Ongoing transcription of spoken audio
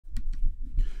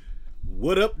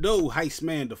What up, though? Heist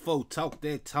man, the foe. Talk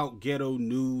that talk, ghetto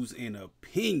news and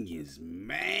opinions,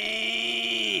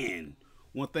 man.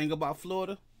 One thing about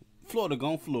Florida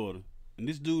gone Florida. And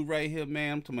this dude right here,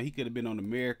 man, I'm talking about he could have been on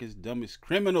America's Dumbest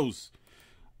Criminals.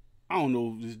 I don't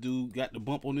know if this dude got the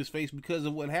bump on his face because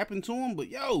of what happened to him, but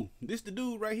yo, this the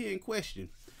dude right here in question.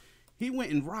 He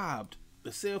went and robbed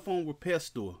a cell phone repair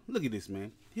store. Look at this,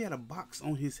 man. He had a box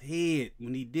on his head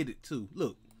when he did it, too.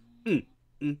 Look.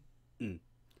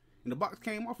 And the box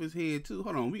came off his head, too.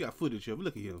 Hold on, we got footage of it.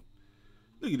 Look at him.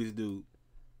 Look at this dude.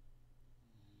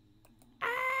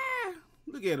 Ah!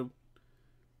 Look at him.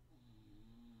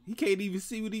 He can't even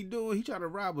see what he doing. He tried to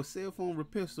rob a cell phone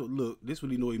repair store. Look, this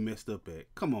what he know he messed up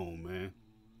at. Come on, man.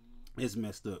 It's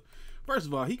messed up. First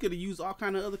of all, he could have used all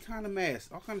kind of other kind of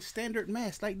masks. All kind of standard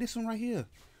masks, like this one right here.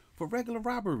 For regular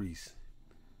robberies.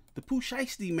 The Pooh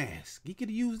Shiesty mask. He could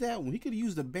have used that one. He could have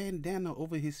used a bandana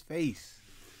over his face.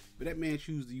 But that man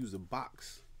chose to use a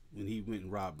box when he went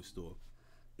and robbed the store.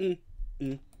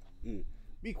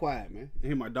 Be quiet, man. I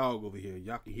hear my dog over here.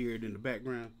 Y'all can hear it in the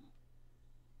background.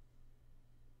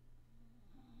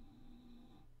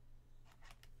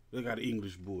 They got an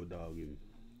English bulldog in it.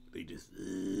 They just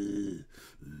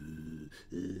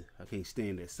I can't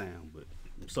stand that sound, but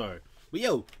I'm sorry. But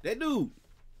yo, that dude,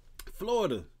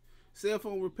 Florida, cell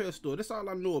phone repair store. That's all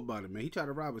I know about it, man. He tried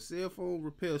to rob a cell phone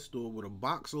repair store with a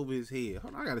box over his head.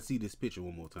 Hold on, I gotta see this picture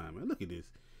one more time, man. Look at this.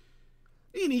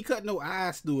 He ain't even cut no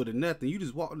eyes through it or nothing. You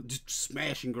just walk, just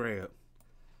smash and grab.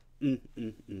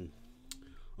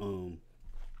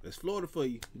 That's Florida for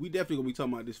you. We definitely gonna be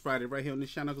talking about this Friday right here on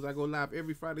this channel, because I go live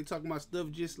every Friday talking about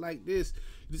stuff just like this.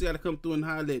 You just gotta come through and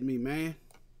holler at me, man.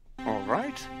 All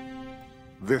right.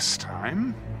 This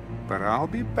time, but I'll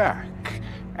be back,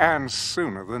 and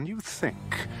sooner than you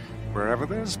think. Wherever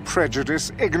there's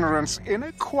prejudice, ignorance,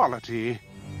 inequality,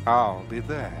 I'll be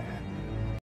there.